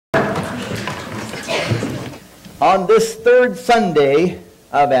On this third Sunday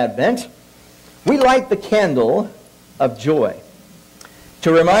of Advent, we light the candle of joy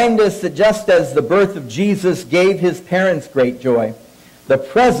to remind us that just as the birth of Jesus gave his parents great joy, the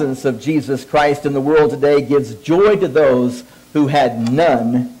presence of Jesus Christ in the world today gives joy to those who had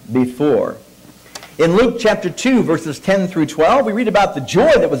none before. In Luke chapter 2, verses 10 through 12, we read about the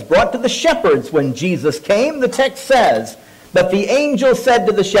joy that was brought to the shepherds when Jesus came. The text says, "But the angel said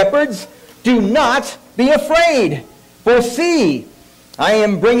to the shepherds, 'Do not be afraid, for see, I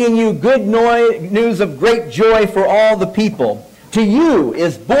am bringing you good news of great joy for all the people. To you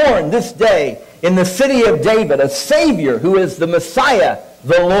is born this day in the city of David a Savior who is the Messiah,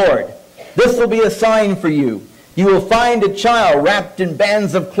 the Lord. This will be a sign for you. You will find a child wrapped in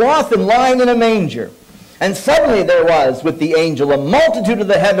bands of cloth and lying in a manger.' And suddenly there was with the angel a multitude of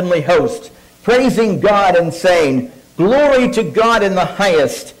the heavenly host, praising God and saying, 'Glory to God in the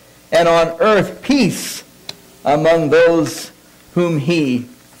highest, and on earth peace among those whom he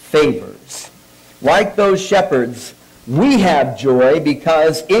favors.'" Like those shepherds, we have joy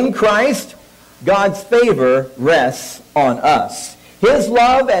because in Christ, God's favor rests on us. His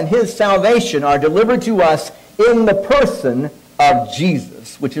love and his salvation are delivered to us in the person of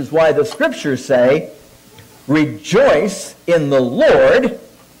Jesus, which is why the scriptures say, "Rejoice in the Lord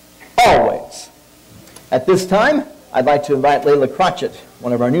always." At this time, I'd like to invite Layla Crotchett,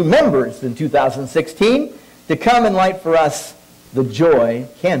 one of our new members in 2016, to come and light for us the joy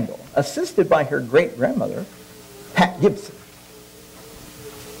candle, assisted by her great-grandmother, Pat Gibson.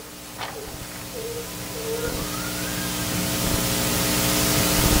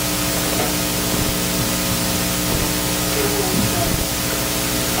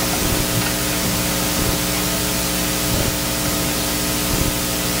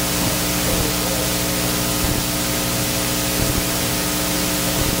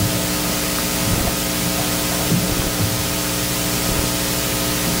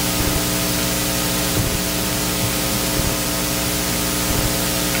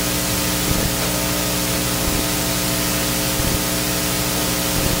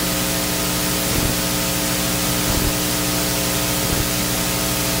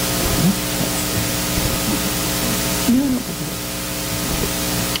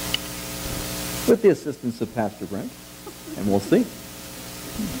 With the assistance of Pastor Brent, and we'll see.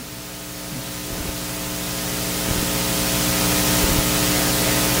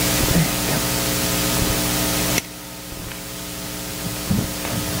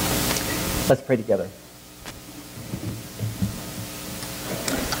 Let's pray together.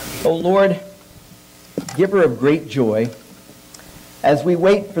 O Lord, giver of great joy, as we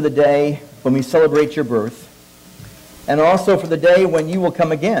wait for the day when we celebrate your birth, and also for the day when you will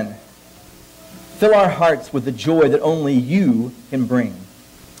come again, fill our hearts with the joy that only you can bring.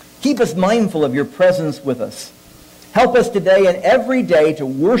 Keep us mindful of your presence with us. Help us today and every day to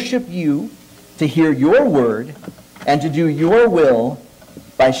worship you, to hear your word, and to do your will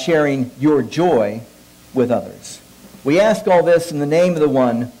by sharing your joy with others. We ask all this in the name of the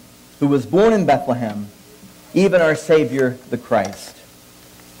one who was born in Bethlehem, even our Savior, the Christ.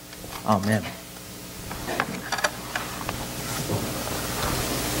 Amen.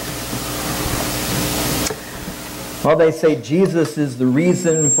 Well, they say Jesus is the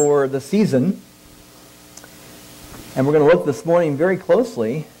reason for the season. And we're going to look this morning very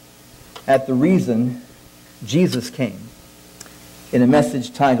closely at the reason Jesus came in a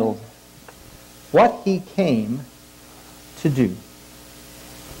message titled, "What He Came to Do."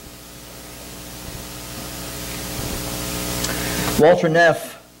 Walter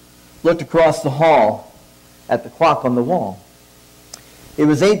Neff looked across the hall at the clock on the wall. It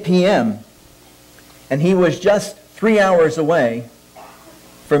was 8 p.m., and he was just 3 hours away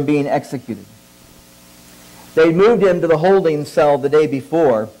from being executed. They moved him to the holding cell the day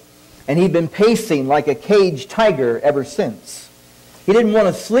before, and he'd been pacing like a caged tiger ever since. He didn't want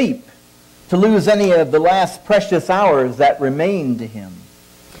to sleep, to lose any of the last precious hours that remained to him.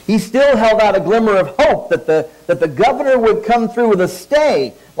 He still held out a glimmer of hope that the governor would come through with a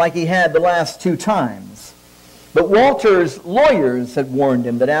stay like he had the last 2 times. But Walter's lawyers had warned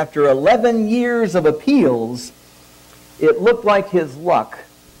him that after 11 years of appeals, it looked like his luck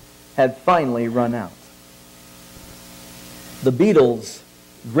had finally run out. The Beatles'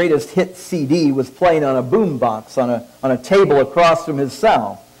 greatest hit CD was playing on a boombox on a table across from his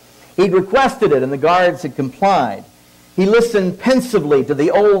cell. He'd requested it, and the guards had complied. He listened pensively to the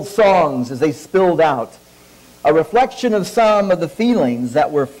old songs as they spilled out, a reflection of some of the feelings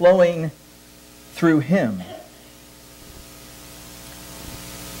that were flowing through him.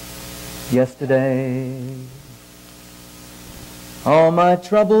 Yesterday, All my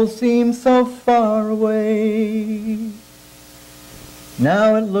troubles seem so far away.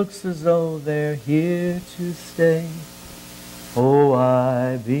 Now it looks as though they're here to stay. Oh,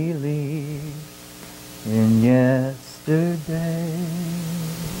 I believe in yesterday.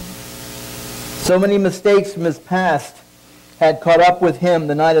 So many mistakes from his past had caught up with him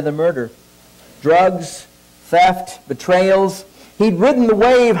the night of the murder. Drugs, theft, betrayals. He'd ridden the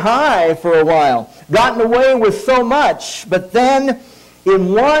wave high for a while, gotten away with so much, but then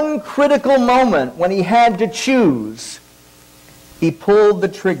in one critical moment when he had to choose, he pulled the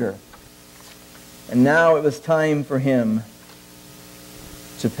trigger. And now it was time for him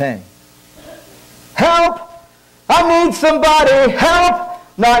to pay. Help! I need somebody! Help!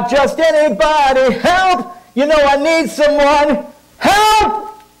 Not just anybody! Help! You know I need someone! Help!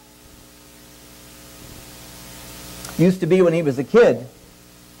 Used to be when he was a kid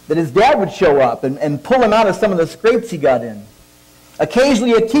that his dad would show up and pull him out of some of the scrapes he got in.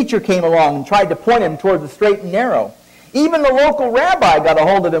 Occasionally a teacher came along and tried to point him toward the straight and narrow. Even the local rabbi got a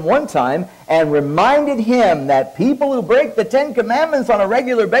hold of him one time and reminded him that people who break the 10 Commandments on a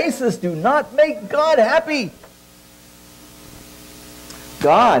regular basis do not make God happy.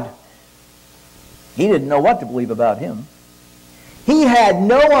 God, he didn't know what to believe about him. He had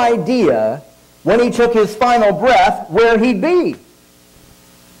no idea when he took his final breath where he'd be.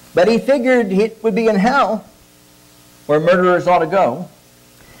 But he figured he would be in hell, where murderers ought to go.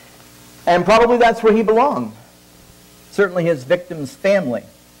 And probably that's where he belonged. Certainly his victim's family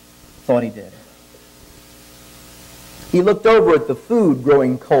thought he did. He looked over at the food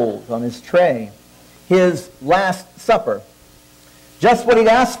growing cold on his tray. His last supper. Just what he'd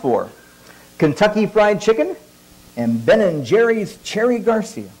asked for. Kentucky Fried Chicken and Ben & Jerry's Cherry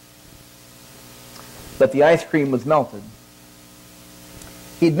Garcia. But the ice cream was melted.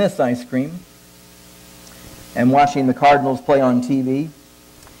 He'd miss ice cream and watching the Cardinals play on TV.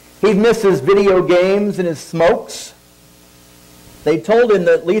 He'd miss his video games and his smokes. They told him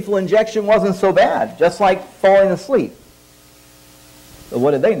that lethal injection wasn't so bad, just like falling asleep. But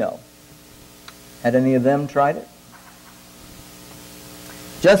what did they know? Had any of them tried it?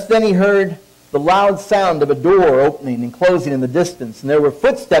 Just then he heard the loud sound of a door opening and closing in the distance, and there were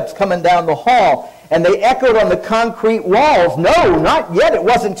footsteps coming down the hall, and they echoed on the concrete walls. No, not yet. It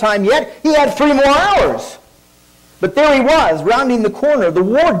wasn't time yet. He had 3 more hours. But there he was, rounding the corner, the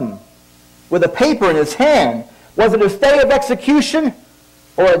warden, with a paper in his hand. Was it a stay of execution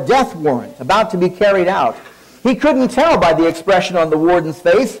or a death warrant about to be carried out? He couldn't tell by the expression on the warden's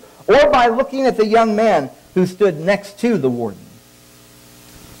face or by looking at the young man who stood next to the warden.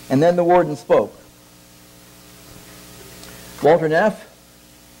 And then the warden spoke. Walter Neff,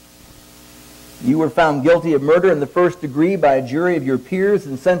 you were found guilty of murder in the first degree by a jury of your peers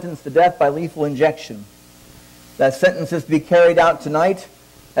and sentenced to death by lethal injection. That sentence is to be carried out tonight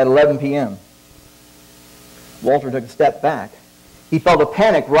at 11 p.m. Walter took a step back. He felt a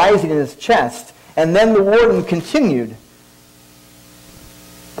panic rising in his chest, and then the warden continued.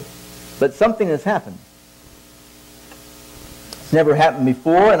 But something has happened. It's never happened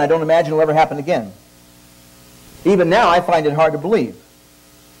before, and I don't imagine it'll ever happen again. Even now, I find it hard to believe.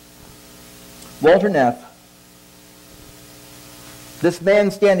 Walter Neff, this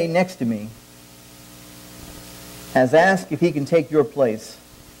man standing next to me, has asked if he can take your place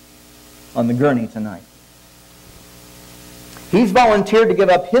on the gurney tonight. He's volunteered to give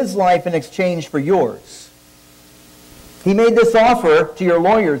up his life in exchange for yours. He made this offer to your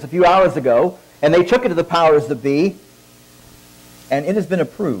lawyers a few hours ago, and they took it to the powers that be, and it has been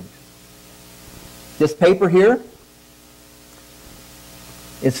approved. This paper here,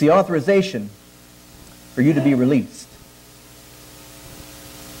 it's the authorization for you to be released.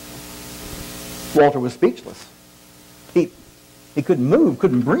 Walter was speechless. He couldn't move,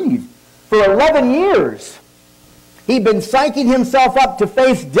 couldn't breathe. For 11 years, he'd been psyching himself up to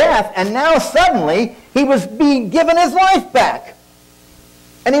face death, and now suddenly he was being given his life back.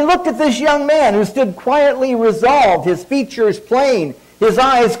 And he looked at this young man who stood quietly resolved, his features plain, his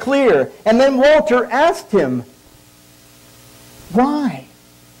eyes clear. And then Walter asked him, why?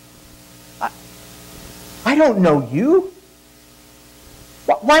 I don't know you.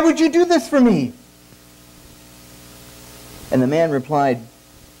 Why would you do this for me? And the man replied,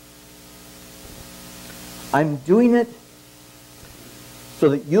 I'm doing it so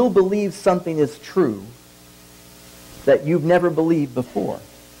that you'll believe something is true that you've never believed before.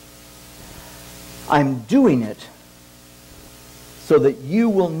 I'm doing it so that you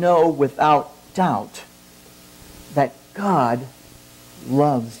will know without doubt that God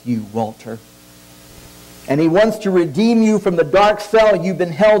loves you, Walter. And he wants to redeem you from the dark cell you've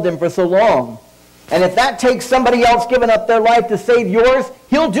been held in for so long. And if that takes somebody else giving up their life to save yours,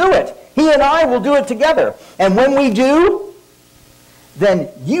 he'll do it. He and I will do it together. And when we do, then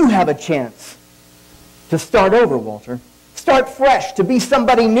you have a chance to start over, Walter. Start fresh, to be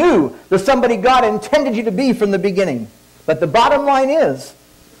somebody new, the somebody God intended you to be from the beginning. But the bottom line is,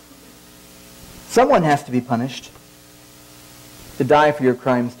 someone has to be punished to die for your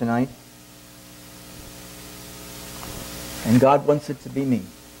crimes tonight. And God wants it to be me.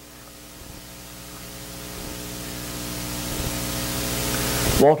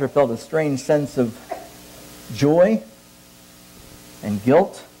 Walter felt a strange sense of joy and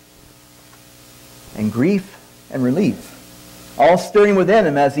guilt and grief and relief, all stirring within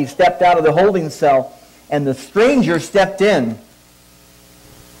him as he stepped out of the holding cell and the stranger stepped in.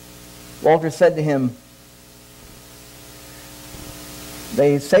 Walter said to him,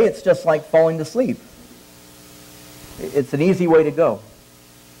 "They say it's just like falling to sleep. It's an easy way to go."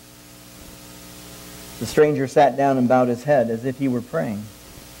 The stranger sat down and bowed his head as if he were praying.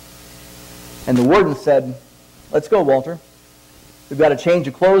 And the warden said, "Let's go, Walter. We've got a change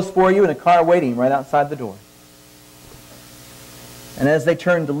of clothes for you and a car waiting right outside the door." And as they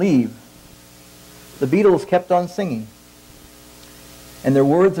turned to leave, the Beatles kept on singing. And their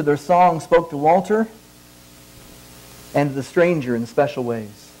words of their song spoke to Walter and to the stranger in special ways.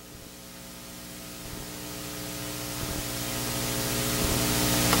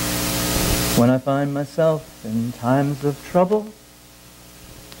 When I find myself in times of trouble,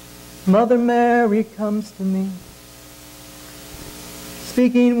 Mother Mary comes to me,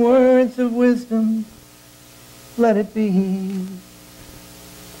 speaking words of wisdom, let it be.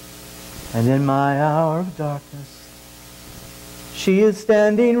 And in my hour of darkness, she is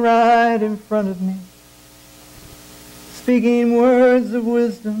standing right in front of me, speaking words of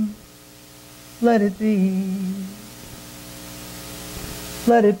wisdom, let it be.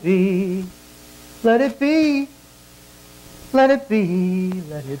 Let it be. Let it be. Let it be.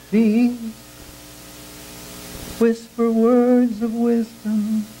 Let it be. Whisper words of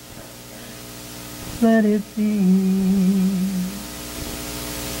wisdom, let it be.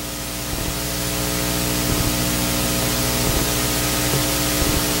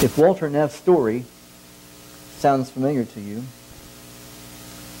 If Walter Neff's story sounds familiar to you,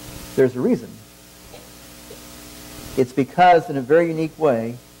 there's a reason. It's because, in a very unique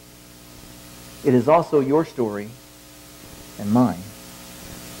way, it is also your story and mine.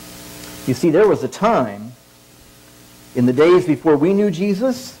 You see, there was a time in the days before we knew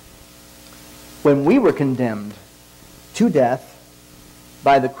Jesus when we were condemned to death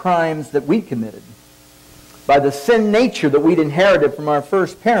by the crimes that we committed, by the sin nature that we'd inherited from our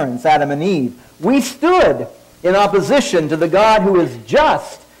first parents, Adam and Eve. We stood in opposition to the God who is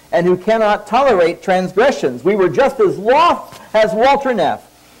just and who cannot tolerate transgressions. We were just as lost as Walter Neff,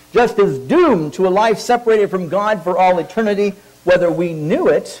 just as doomed to a life separated from God for all eternity, whether we knew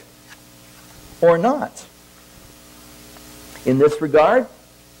it or not. In this regard,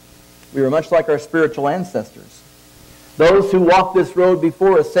 we were much like our spiritual ancestors, those who walked this road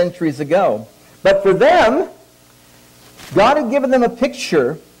before us centuries ago. But for them, God had given them a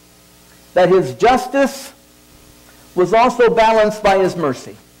picture that His justice was also balanced by His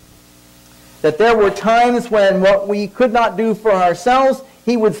mercy. That there were times when what we could not do for ourselves,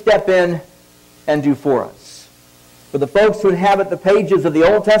 He would step in and do for us. For the folks who inhabit the pages of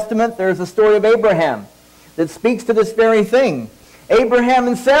the Old Testament, there's a story of Abraham that speaks to this very thing. Abraham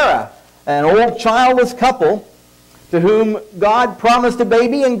and Sarah, an old childless couple to whom God promised a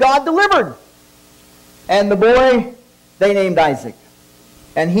baby and God delivered. And the boy they named Isaac.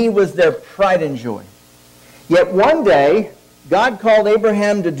 And he was their pride and joy. Yet one day, God called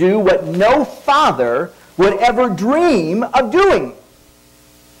Abraham to do what no father would ever dream of doing.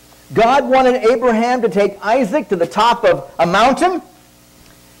 God wanted Abraham to take Isaac to the top of a mountain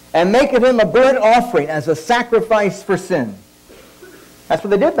and make of him a burnt offering as a sacrifice for sin. That's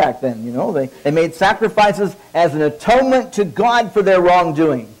what they did back then, you know. They made sacrifices as an atonement to God for their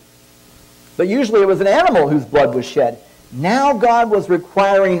wrongdoing. But usually it was an animal whose blood was shed. Now God was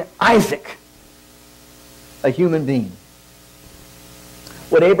requiring Isaac, a human being.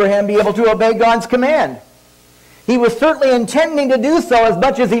 Would Abraham be able to obey God's command? He was certainly intending to do so as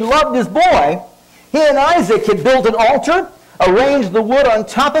much as he loved his boy. He and Isaac had built an altar, arranged the wood on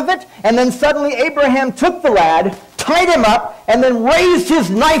top of it, and then suddenly Abraham took the lad, tied him up, and then raised his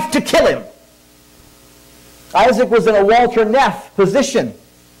knife to kill him. Isaac was in a Walter Neff position.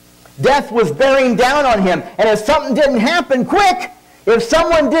 Death was bearing down on him, and if something didn't happen quick, if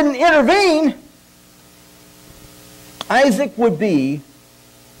someone didn't intervene, Isaac would be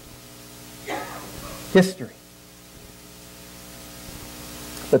history.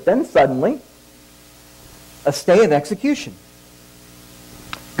 But then suddenly, a stay of execution.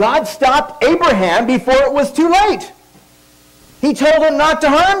 God stopped Abraham before it was too late. He told him not to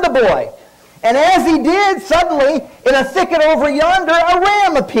harm the boy. And as he did, suddenly, in a thicket over yonder, a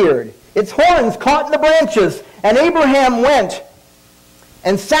ram appeared, its horns caught in the branches. And Abraham went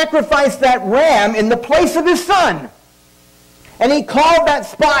and sacrificed that ram in the place of his son. And he called that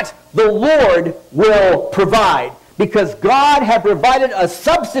spot, "The Lord will provide," because God had provided a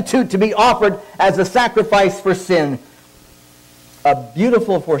substitute to be offered as a sacrifice for sin. A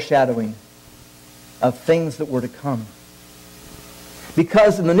beautiful foreshadowing of things that were to come.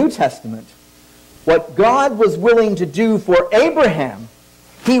 Because in the New Testament, what God was willing to do for Abraham,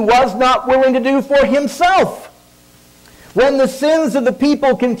 he was not willing to do for himself. When the sins of the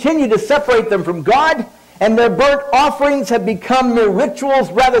people continued to separate them from God, and their burnt offerings had become mere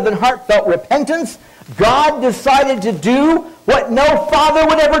rituals rather than heartfelt repentance, God decided to do what no father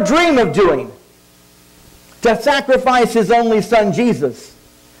would ever dream of doing. To sacrifice his only son, Jesus.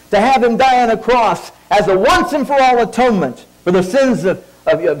 To have him die on a cross as a once and for all atonement for the sins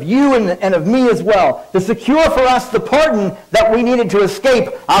of you and of me as well. To secure for us the pardon that we needed to escape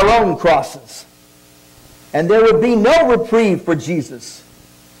our own crosses. And there would be no reprieve for Jesus.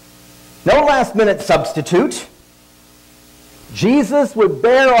 No last-minute substitute. Jesus would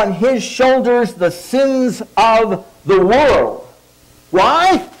bear on his shoulders the sins of the world.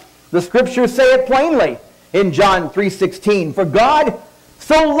 Why? The Scriptures say it plainly in John 3:16. For God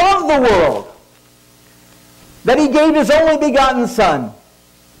so loved the world that he gave his only begotten Son,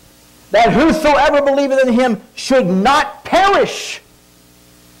 that whosoever believeth in him should not perish.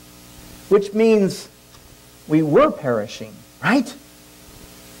 Which means we were perishing, right?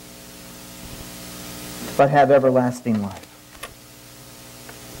 But have everlasting life.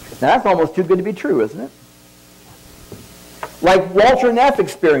 Now that's almost too good to be true, isn't it? Like Walter Neff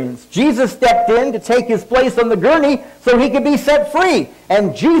experienced. Jesus stepped in to take his place on the gurney so he could be set free.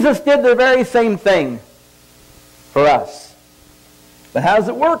 And Jesus did the very same thing for us. But how does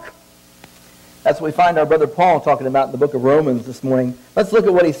it work? That's what we find our brother Paul talking about in the book of Romans this morning. Let's look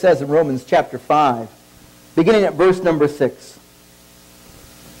at what he says in Romans chapter 5, beginning at verse number 6.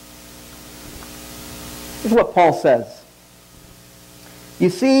 Here's what Paul says. You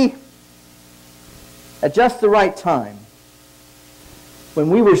see, at just the right time, when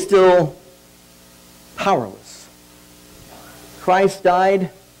we were still powerless, Christ died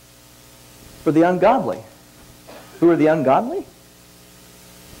for the ungodly. Who are the ungodly?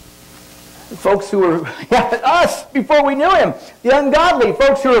 The folks who were us before we knew him. The ungodly,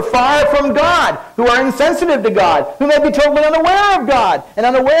 folks who are far from God, who are insensitive to God, who may be totally unaware of God and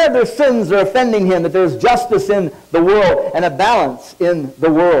unaware of their sins are offending him, that there's justice in the world and a balance in the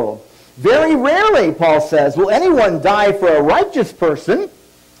world. Very rarely, Paul says, will anyone die for a righteous person,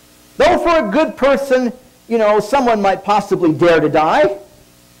 though for a good person, someone might possibly dare to die.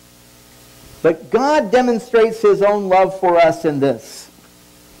 But God demonstrates his own love for us in this.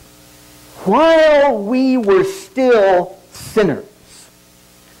 While we were still sinners,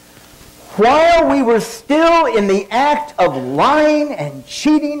 while we were still in the act of lying and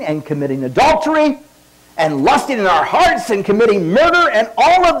cheating and committing adultery and lusting in our hearts and committing murder and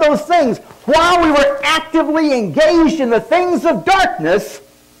all of those things, while we were actively engaged in the things of darkness,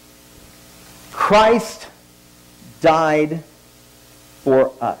 Christ died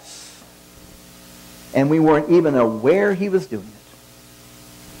for us. And we weren't even aware he was doing it.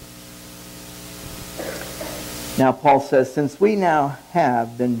 Now Paul says, since we now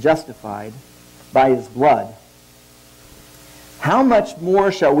have been justified by his blood, how much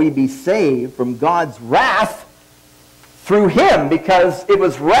more shall we be saved from God's wrath through him? Because it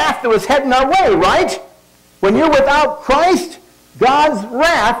was wrath that was heading our way, right? When you're without Christ, God's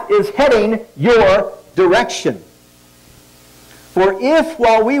wrath is heading your direction. For if,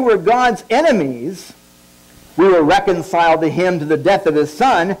 while we were God's enemies, we were reconciled to him to the death of his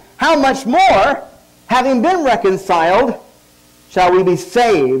Son, how much more, having been reconciled, shall we be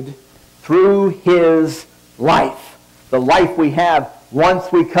saved through his life? The life we have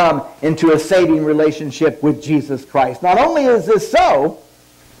once we come into a saving relationship with Jesus Christ. Not only is this so,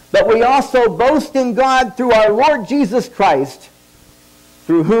 but we also boast in God through our Lord Jesus Christ,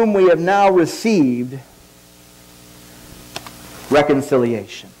 through whom we have now received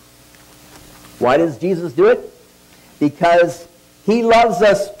reconciliation. Why does Jesus do it? Because he loves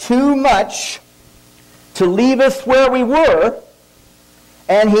us too much to leave us where we were,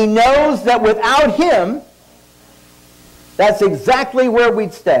 and he knows that without him, that's exactly where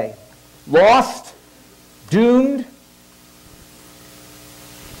we'd stay. Lost, doomed,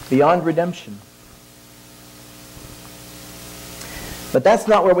 beyond redemption. But that's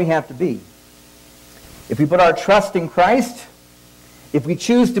not where we have to be. If we put our trust in Christ, if we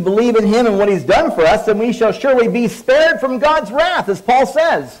choose to believe in him and what he's done for us, then we shall surely be spared from God's wrath, as Paul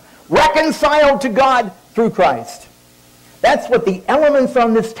says, reconciled to God through Christ. That's what the elements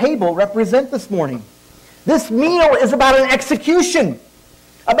on this table represent this morning. This meal is about an execution,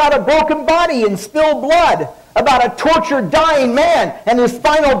 about a broken body and spilled blood, about a tortured, dying man and his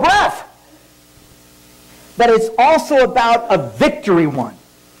final breath. But it's also about a victory one,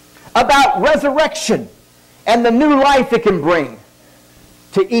 about resurrection and the new life it can bring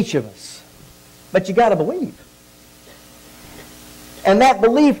to each of us. But you got to believe. And that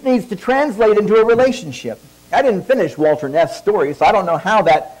belief needs to translate into a relationship. I didn't finish Walter Neff's story, so I don't know how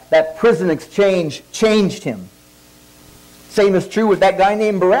that prison exchange changed him. Same is true with that guy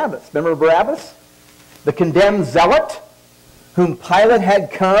named Barabbas. Remember Barabbas? The condemned zealot whom Pilate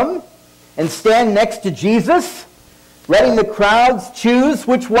had come and stand next to Jesus, letting the crowds choose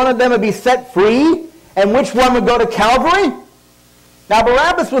which one of them would be set free and which one would go to Calvary. Now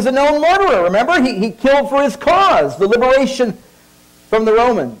Barabbas was a known murderer, remember? He killed for his cause, the liberation from the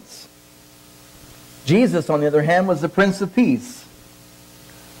Romans. Jesus, on the other hand, was the Prince of Peace,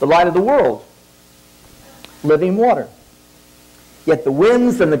 the light of the world, living water. Yet the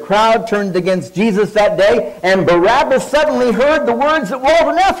winds and the crowd turned against Jesus that day, and Barabbas suddenly heard the words that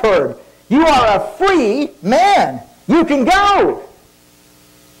Walter Neff heard. You are a free man. You can go.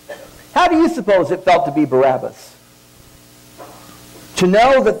 How do you suppose it felt to be Barabbas? To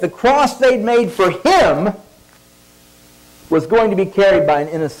know that the cross they'd made for him was going to be carried by an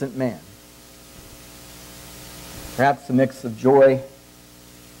innocent man. Perhaps a mix of joy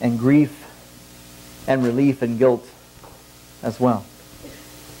and grief and relief and guilt as well.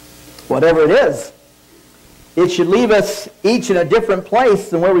 Whatever it is, it should leave us each in a different place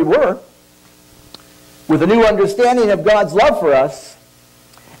than where we were, with a new understanding of God's love for us,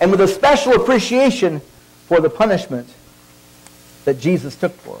 and with a special appreciation for the punishment that Jesus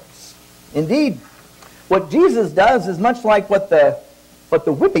took for us. Indeed, what Jesus does is much like what the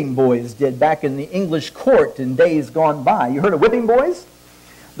whipping boys did back in the English court in days gone by. You heard of whipping boys?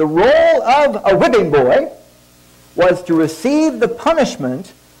 The role of a whipping boy was to receive the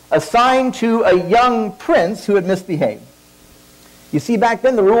punishment assigned to a young prince who had misbehaved. You see, back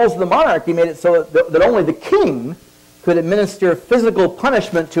then the rules of the monarchy made it so that only the king could administer physical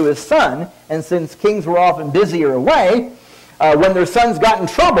punishment to his son, and since kings were often busy or away, when their sons got in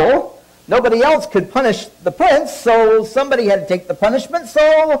trouble, nobody else could punish the prince, so somebody had to take the punishment,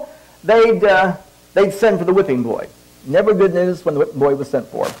 so they'd send for the whipping boy. Never good news when the whipping boy was sent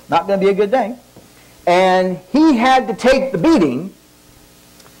for. Not going to be a good day. And he had to take the beating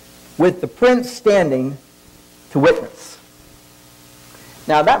with the prince standing to witness.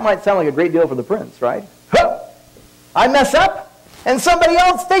 Now that might sound like a great deal for the prince, right? Huh! I mess up and somebody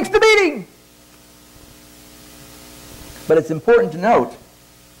else takes the beating. But it's important to note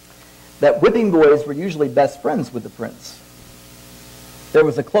that whipping boys were usually best friends with the prince. There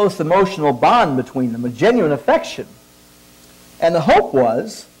was a close emotional bond between them, a genuine affection. And the hope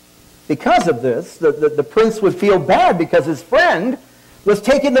was, because of this, the prince would feel bad because his friend was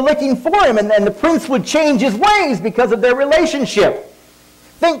taking the licking for him, and the prince would change his ways because of their relationship.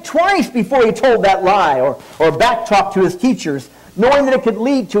 Think twice before he told that lie or backtalked to his teachers, knowing that it could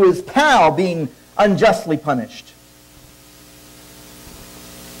lead to his pal being unjustly punished.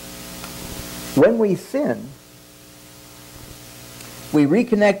 When we sin, we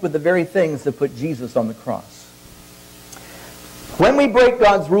reconnect with the very things that put Jesus on the cross. When we break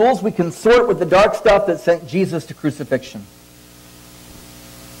God's rules, we consort with the dark stuff that sent Jesus to crucifixion.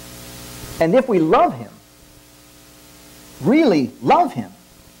 And if we love him, really love him,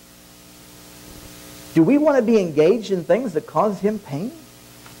 do we want to be engaged in things that cause him pain?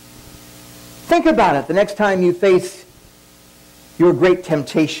 Think about it the next time you face your great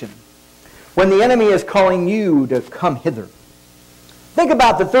temptation, when the enemy is calling you to come hither. Think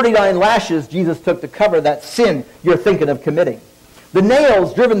about the 39 lashes Jesus took to cover that sin you're thinking of committing. The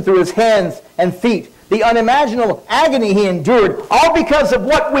nails driven through his hands and feet. The unimaginable agony he endured, all because of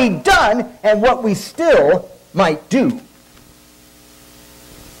what we'd done and what we still might do.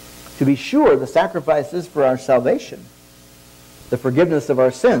 To be sure, the sacrifice is for our salvation, the forgiveness of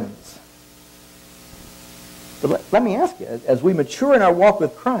our sins. But let me ask you, as we mature in our walk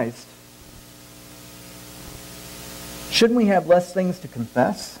with Christ, shouldn't we have less things to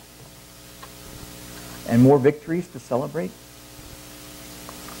confess and more victories to celebrate?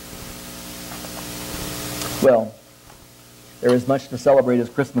 Well, there is much to celebrate as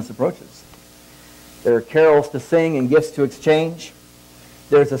Christmas approaches. There are carols to sing and gifts to exchange.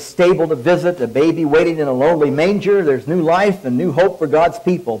 There's a stable to visit, a baby waiting in a lonely manger. There's new life and new hope for God's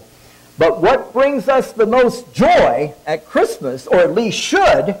people. But what brings us the most joy at Christmas, or at least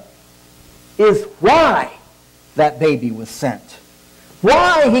should, is why that baby was sent.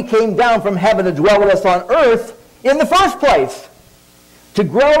 Why he came down from heaven to dwell with us on earth in the first place. To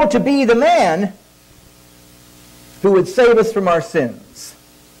grow to be the man who would save us from our sins.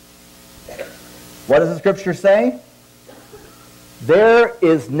 What does the Scripture say? There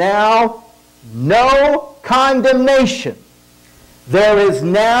is now no condemnation. There is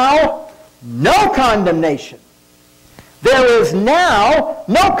now no condemnation. There is now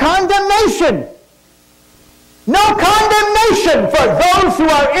no condemnation. No condemnation for those who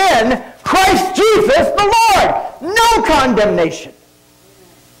are in Christ Jesus the Lord. No condemnation.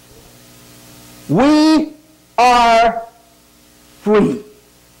 We are free.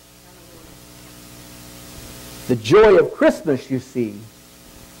 The joy of Christmas, you see,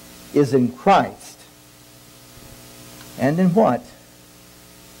 is in Christ. And in what?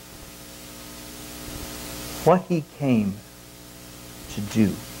 What he came to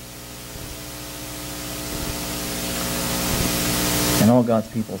do. And all God's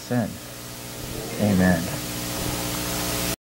people said, amen.